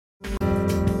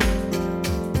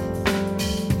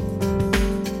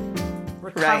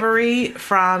recovery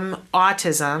from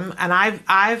autism, and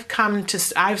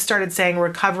I've started saying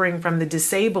recovering from the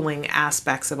disabling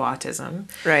aspects of autism.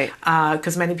 Right.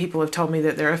 Because many people have told me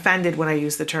that they're offended when I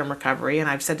use the term recovery, and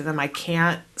I've said to them I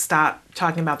can't stop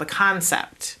talking about the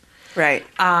concept. Right.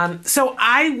 So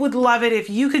I would love it if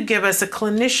you could give us a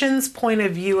clinician's point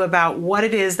of view about what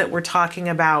it is that we're talking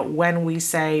about when we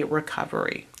say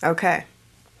recovery. Okay.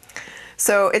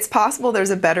 So it's possible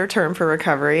there's a better term for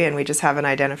recovery and we just haven't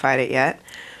identified it yet.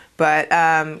 But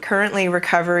currently,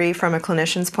 recovery from a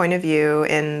clinician's point of view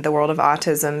in the world of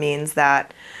autism means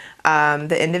that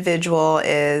the individual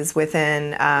is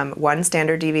within 1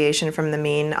 standard deviation from the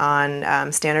mean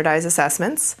on standardized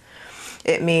assessments.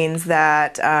 It means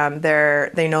that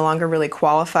they no longer really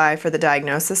qualify for the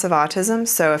diagnosis of autism.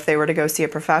 So if they were to go see a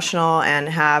professional and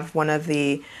have one of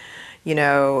the,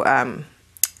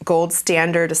 gold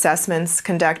standard assessments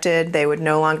conducted, they would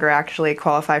no longer actually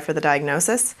qualify for the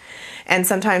diagnosis. And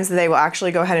sometimes they will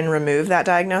actually go ahead and remove that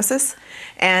diagnosis.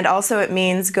 And also it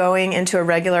means going into a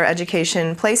regular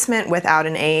education placement without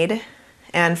an aid.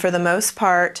 And for the most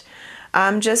part,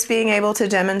 just being able to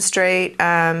demonstrate,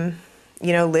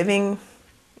 living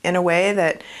in a way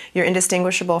that you're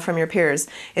indistinguishable from your peers.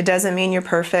 It doesn't mean you're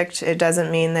perfect. It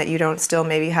doesn't mean that you don't still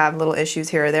maybe have little issues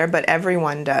here or there, but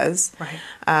everyone does.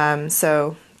 Right.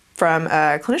 So from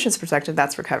a clinician's perspective,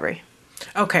 that's recovery.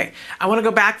 Okay. I want to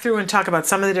go back through and talk about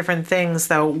some of the different things,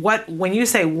 though. When you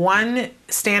say 1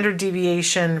 standard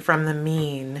deviation from the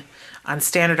mean on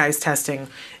standardized testing,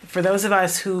 for those of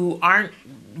us who aren't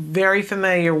very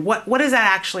familiar, what does that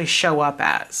actually show up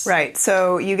as? Right.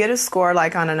 So you get a score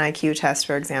like on an IQ test,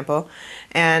 for example,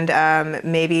 and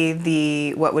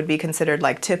maybe what would be considered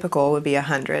like typical would be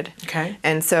 100. Okay.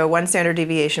 And so 1 standard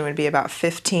deviation would be about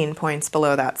 15 points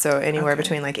below that, so anywhere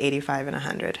between like 85 and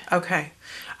 100. Okay.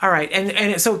 All right,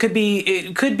 and so it could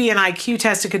be an IQ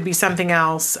test. It could be something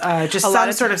else. Just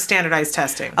some sort of standardized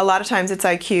testing. A lot of times it's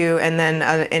IQ, and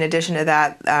then in addition to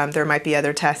that, there might be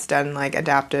other tests done, like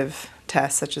adaptive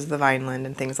tests, such as the Vineland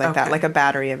and things like that, like a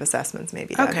battery of assessments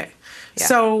maybe done. Okay. Yeah.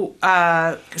 So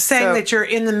saying that you're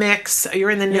in the mix,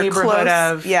 you're in the neighborhood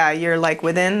of... Yeah, you're like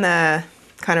within the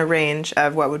kind of range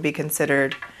of what would be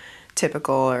considered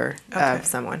typical or of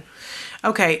someone.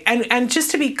 Okay, and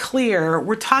just to be clear,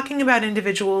 we're talking about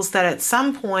individuals that at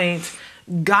some point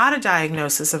got a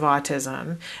diagnosis of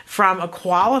autism from a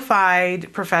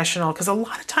qualified professional, because a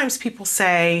lot of times people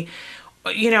say,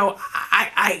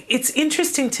 it's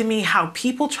interesting to me how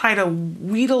people try to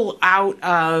wheedle out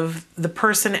of the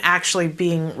person actually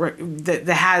being that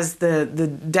has the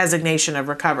designation of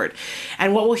recovered.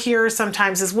 And what we'll hear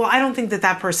sometimes is, well, I don't think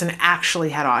that person actually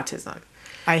had autism.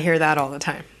 I hear that all the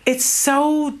time. It's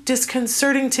so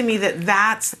disconcerting to me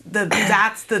that's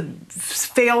the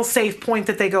fail-safe point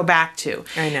that they go back to.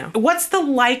 I know. What's the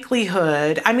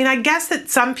likelihood? I mean, I guess that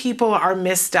some people are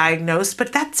misdiagnosed,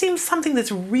 but that seems something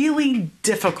that's really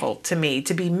difficult to me,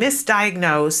 to be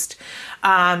misdiagnosed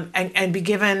and be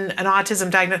given an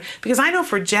autism diagnosis. Because I know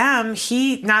for Jem,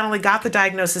 he not only got the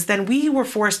diagnosis, then we were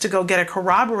forced to go get a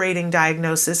corroborating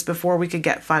diagnosis before we could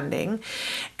get funding.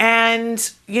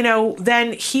 And,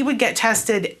 then he would get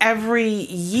tested every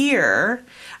year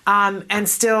and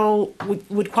still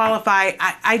would qualify.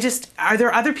 Are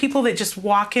there other people that just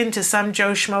walk into some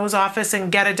Joe Schmo's office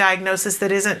and get a diagnosis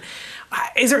that isn't?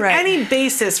 Is there any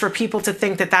basis for people to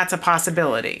think that that's a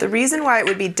possibility? The reason why it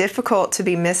would be difficult to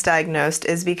be misdiagnosed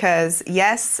is because,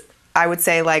 yes, I would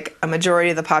say like a majority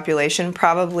of the population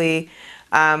probably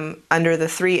under the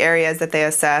 3 areas that they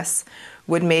assess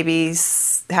would maybe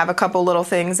have a couple little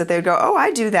things that they would go, oh,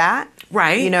 I do that.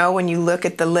 Right. When you look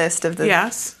at the list of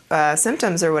the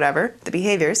symptoms or whatever, the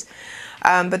behaviors.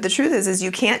 But the truth is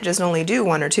you can't just only do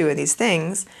 1 or 2 of these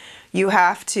things. You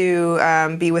have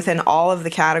to be within all of the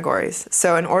categories.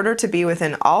 So in order to be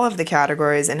within all of the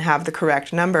categories and have the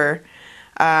correct number,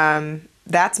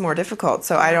 that's more difficult.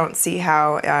 So I don't see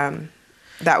how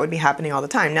that would be happening all the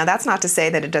time. Now, that's not to say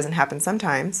that it doesn't happen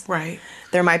sometimes. Right.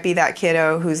 There might be that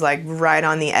kiddo who's like right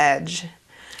on the edge.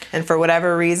 And for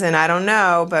whatever reason, I don't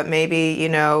know, but maybe,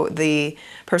 the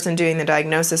person doing the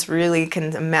diagnosis really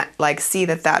can see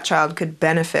that child could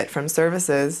benefit from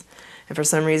services. And for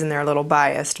some reason, they're a little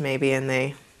biased maybe, and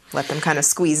they let them kind of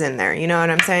squeeze in there. You know what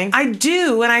I'm saying? I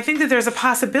do, and I think that there's a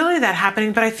possibility of that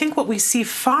happening, but I think what we see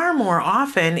far more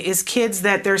often is kids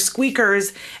that they're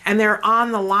squeakers and they're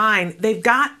on the line. They've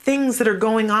got things that are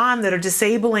going on that are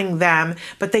disabling them,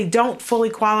 but they don't fully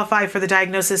qualify for the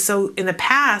diagnosis. So in the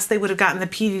past, they would have gotten the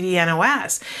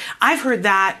PDD-NOS. I've heard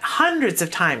that hundreds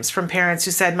of times from parents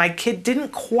who said, my kid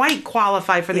didn't quite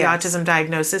qualify for the autism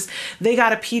diagnosis. They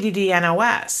got a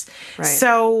PDD-NOS. Right.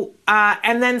 So,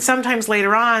 and then sometimes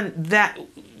later on, on, that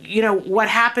what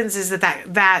happens is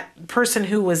that person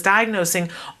who was diagnosing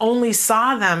only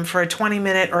saw them for a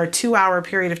 20-minute or a 2-hour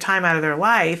period of time out of their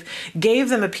life, gave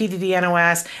them a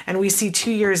PDD-NOS, and we see 2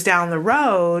 years down the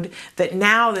road that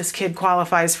now this kid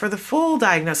qualifies for the full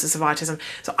diagnosis of autism.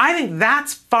 So I think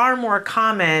that's far more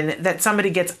common, that somebody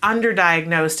gets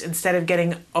underdiagnosed instead of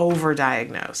getting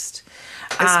overdiagnosed.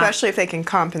 Especially if they can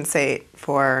compensate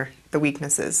for the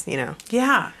weaknesses,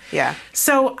 Yeah. Yeah.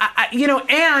 So,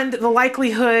 and the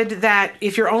likelihood that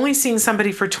if you're only seeing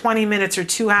somebody for 20 minutes or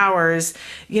 2 hours,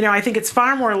 I think it's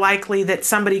far more likely that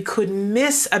somebody could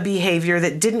miss a behavior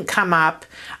that didn't come up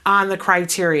on the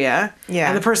criteria,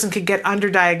 and the person could get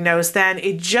underdiagnosed. Then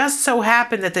it just so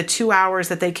happened that the 2 hours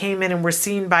that they came in and were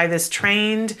seen by this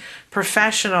trained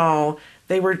professional,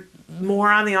 they were more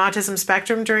on the autism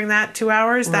spectrum during that 2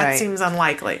 hours. That seems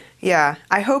unlikely. Yeah,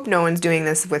 I hope no one's doing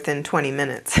this within 20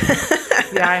 minutes.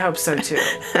 Yeah, I hope so too.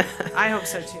 I hope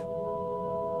so too.